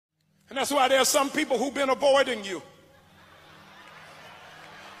And that's why there's some people who've been avoiding you.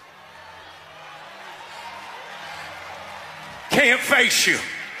 Can't face you.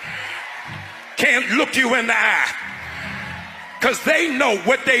 Can't look you in the eye. Because they know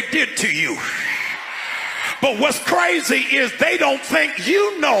what they did to you. But what's crazy is they don't think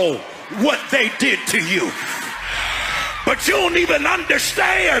you know what they did to you. But you don't even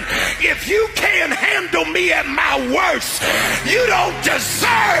understand. If you can't handle me at my worst, you don't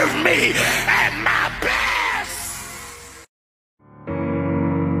deserve me at my best.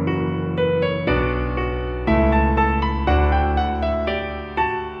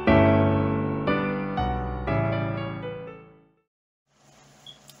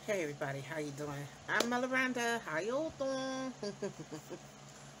 Hey everybody, how you doing? I'm Mallronda. How you doing?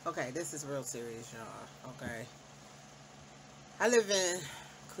 Okay, this is real serious, y'all. Okay. I live in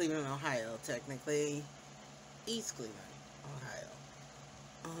Cleveland, Ohio, technically. East Cleveland, Ohio.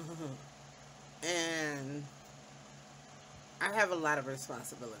 And I have a lot of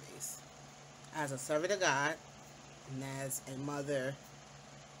responsibilities. As a servant of God, and as a mother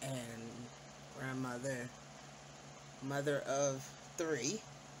and grandmother, mother of 3.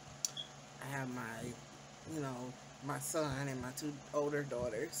 I have my son and my 2 older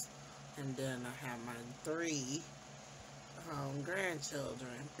daughters. And then I have my 3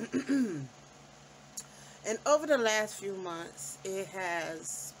 grandchildren. And over the last few months, it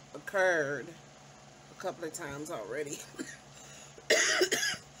has occurred a couple of times already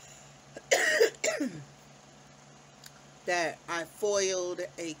that I foiled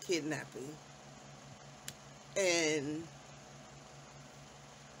a kidnapping. And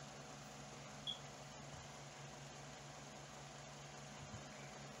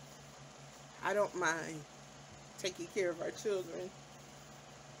I don't mind taking care of our children.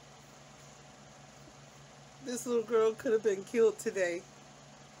 This little girl could have been killed today.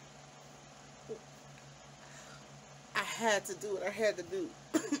 I had to do what I had to do.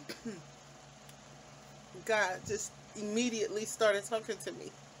 God just immediately started talking to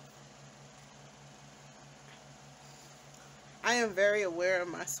me. I am very aware of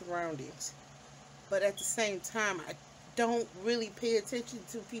my surroundings, but at the same time, I don't really pay attention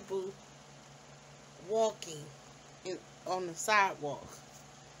to people walking on the sidewalk.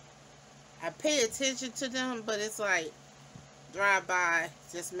 I pay attention to them, but it's like drive by,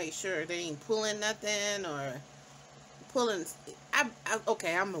 just make sure they ain't pulling nothing or pulling.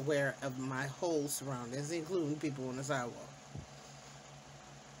 Okay, I'm aware of my whole surroundings, including people on the sidewalk.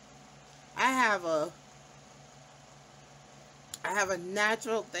 I have a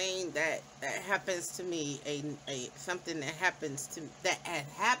natural thing that happens to me, something that had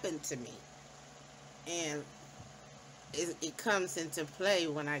happened to me. And it comes into play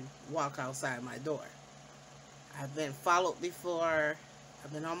when I walk outside my door. I've been followed before.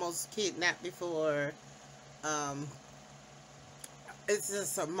 I've been almost kidnapped before. It's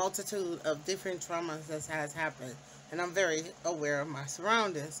just a multitude of different traumas that has happened. And I'm very aware of my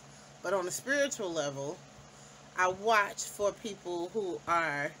surroundings. But on a spiritual level, I watch for people who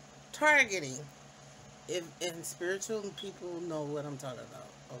are targeting. And spiritual people know what I'm talking about,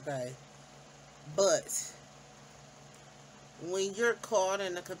 okay? But when you're called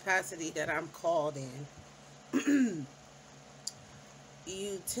in the capacity that I'm called in,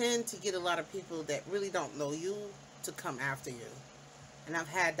 you tend to get a lot of people that really don't know you to come after you. And I've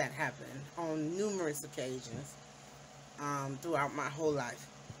had that happen on numerous occasions throughout my whole life.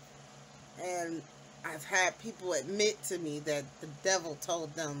 And I've had people admit to me that the devil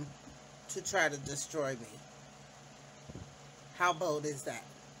told them to try to destroy me. How bold is that?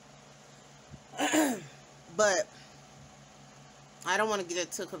 But I don't want to get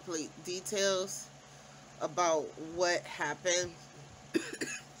into complete details about what happened.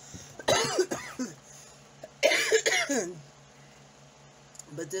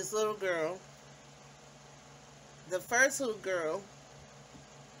 But this little girl, the first little girl,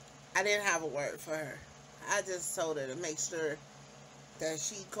 I didn't have a word for her. I just told her to make sure that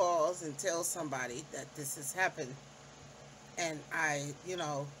she calls and tells somebody that this has happened. And I,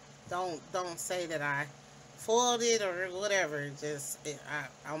 don't say that I foiled it or whatever.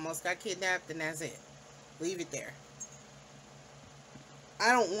 I almost got kidnapped and that's it. Leave it there.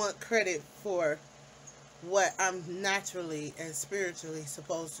 I don't want credit for what I'm naturally and spiritually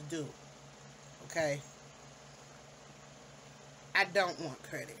supposed to do. Okay? I don't want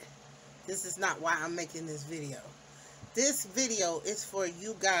credit. This is not why I'm making this video. This video is for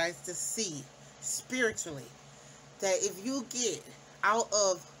you guys to see spiritually that if you get out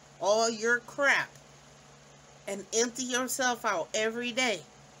of all your crap and empty yourself out every day,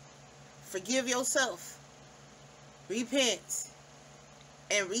 forgive yourself, repent,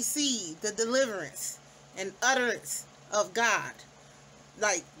 and receive the deliverance and utterance of God.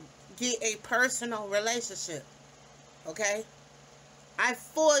 Like, get a personal relationship. Okay? I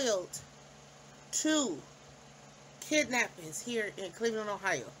foiled 2 kidnappings here in Cleveland,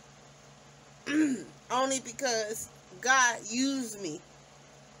 Ohio. Only because God used me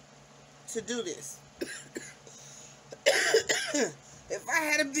to do this. If I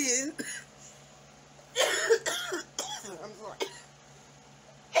had been I'm sorry.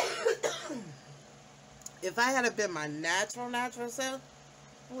 If I had been my natural self,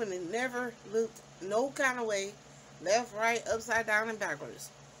 I would have never looked no kind of way, left, right, upside down, and backwards,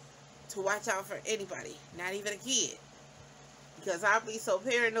 to watch out for anybody, not even a kid. Because I'll be so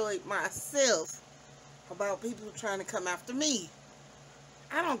paranoid myself about people trying to come after me.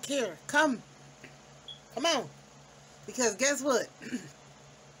 I don't care. Come on. Because guess what?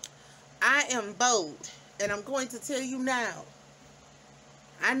 I am bold. And I'm going to tell you now.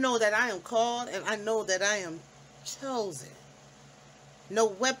 I know that I am called and I know that I am chosen. No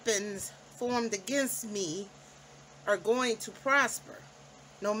weapons formed against me are going to prosper.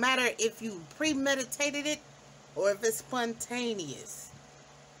 No matter if you premeditated it or if it's spontaneous.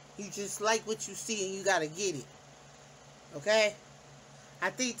 You just like what you see and you got to get it. Okay?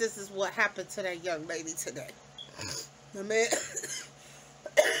 I think this is what happened to that young lady today. The man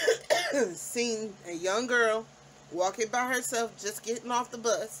seen a young girl walking by herself, just getting off the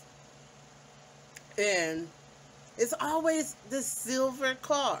bus. And it's always this silver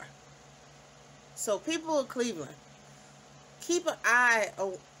car. So people of Cleveland, keep an eye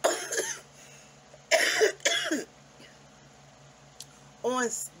on on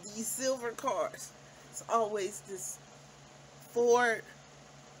these silver cars. It's always this Ford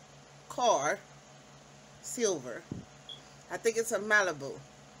car, silver. I think it's a Malibu.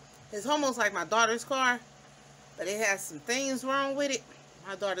 It's almost like my daughter's car, but it has some things wrong with it.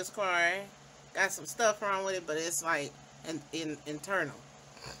 My daughter's car got some stuff wrong with it, but it's like internal.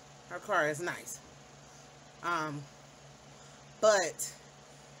 Her car is nice. But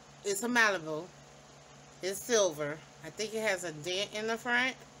it's a Malibu. It's silver. I think it has a dent in the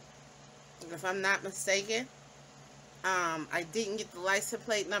front, if I'm not mistaken. I didn't get the license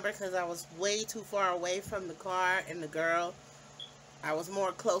plate number because I was way too far away from the car and the girl. I was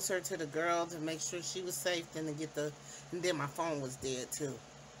more closer to the girl to make sure she was safe than to get the... And then my phone was dead too.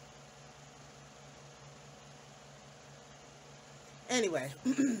 Anyway.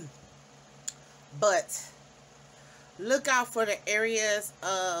 But look out for the areas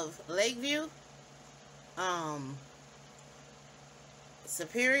of Lakeview,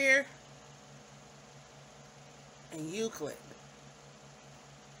 Superior, and Euclid.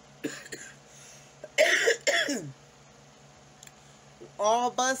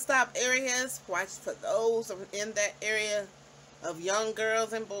 All bus stop areas, watch for those in that area of young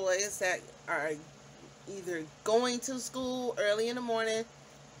girls and boys that are either going to school early in the morning,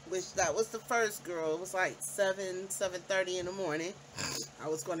 which that was the first girl. It was like 7:30 in the morning. I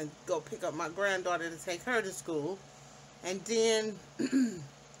was going to go pick up my granddaughter to take her to school. And then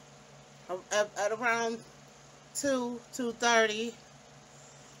at around 2:30,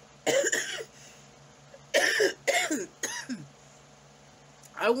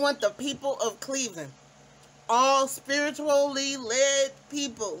 I want the people of Cleveland, all spiritually led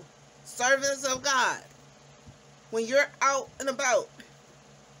people, servants of God, when you're out and about,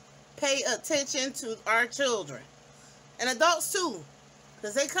 pay attention to our children. And adults too,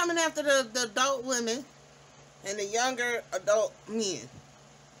 because they coming after the adult women and the younger adult men.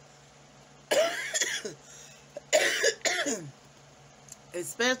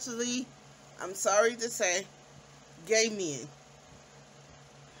 Especially, I'm sorry to say, gay men.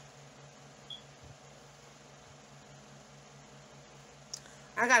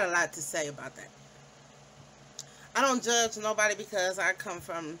 I got a lot to say about that. I don't judge nobody because I come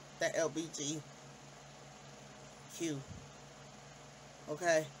from the LBGQ.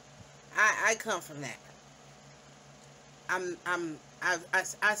 Okay? I come from that.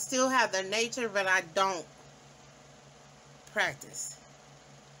 I still have their nature, but I don't practice.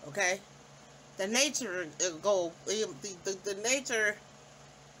 Okay? The nature the nature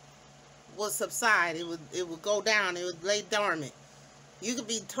will subside. It would go down. It would lay dormant. You could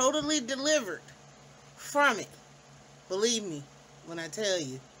be totally delivered from it. Believe me when I tell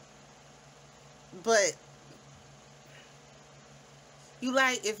you. But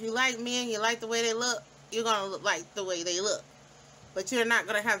if you like men, you like the way they look, you're gonna look like the way they look. But you're not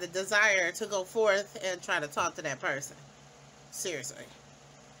gonna have the desire to go forth and try to talk to that person. Seriously.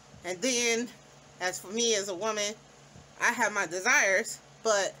 And then, as for me as a woman, I have my desires,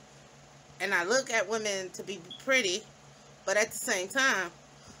 and I look at women to be pretty, but at the same time,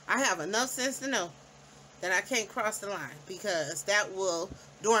 I have enough sense to know that I can't cross the line, because that will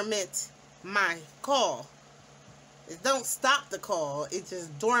dormant my call. It don't stop the call. It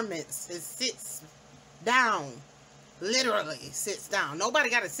just dormants. It sits down. Literally sits down. Nobody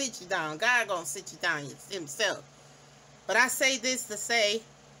got to sit you down. God gonna sit you down himself. But I say this to say,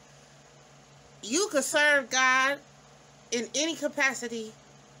 you could serve God in any capacity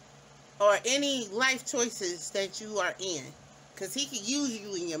or any life choices that you are in, because he can use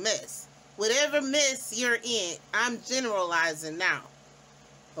you in your mess. Whatever mess you're in, I'm generalizing now.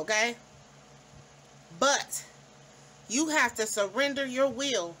 Okay? But you have to surrender your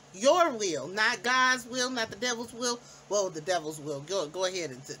will, not God's will, not the devil's will. Well, the devil's will. Go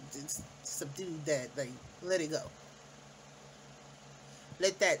ahead and subdue that. Like, let it go.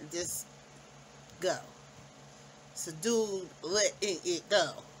 Let that just go. Subdue, let it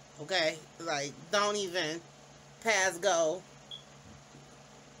go. Okay? Like, don't even pass go.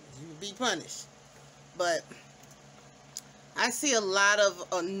 You be punished. But I see a lot of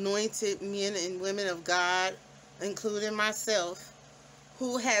anointed men and women of God, including myself,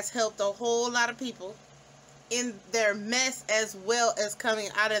 who has helped a whole lot of people in their mess as well as coming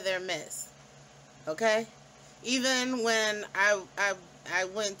out of their mess. Okay? Even when I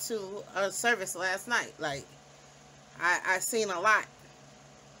went to a service last night, like, I seen a lot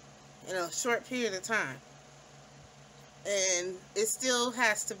in a short period of time. And it still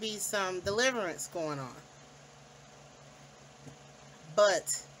has to be some deliverance going on.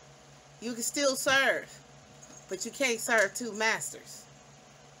 But you can still serve. But you can't serve two masters.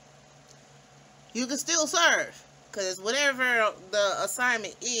 You can still serve, because whatever the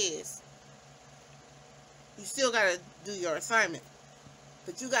assignment is, you still got to do your assignment.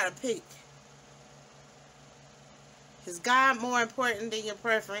 But you got to pick. Is God more important than your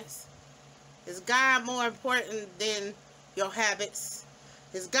preference? Is God more important than your habits?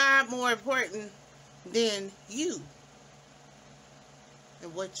 Is God more important than you?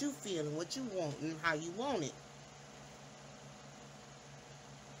 And what you feel and what you want and how you want it.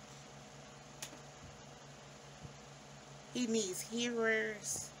 He needs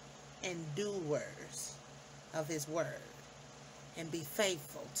hearers and doers of his word. And be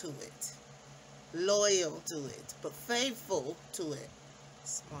faithful to it. Loyal to it. But faithful to it.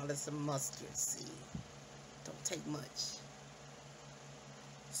 Small as a mustard seed. Don't take much.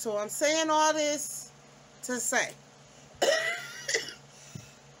 So I'm saying all this to say,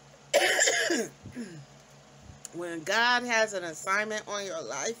 when God has an assignment on your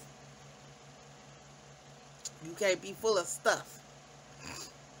life, you can't be full of stuff.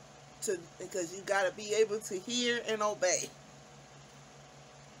 Because you got to be able to hear and obey.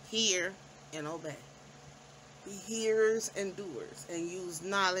 Hear and obey. Be hearers and doers. And use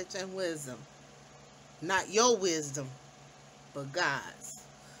knowledge and wisdom. Not your wisdom, but God's.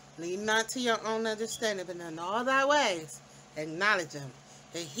 Lean not to your own understanding, but in all thy ways, acknowledge him,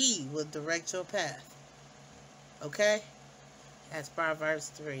 and he will direct your path. Okay? That's Proverbs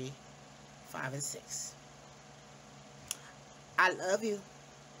 3, 5, and 6. I love you.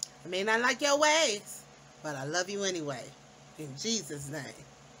 I may not like your ways, but I love you anyway. In Jesus'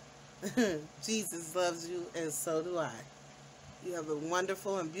 name. Jesus loves you, and so do I. You have a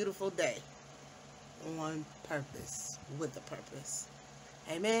wonderful and beautiful day. On purpose. With a purpose.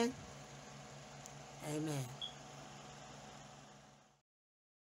 Amen. Amen.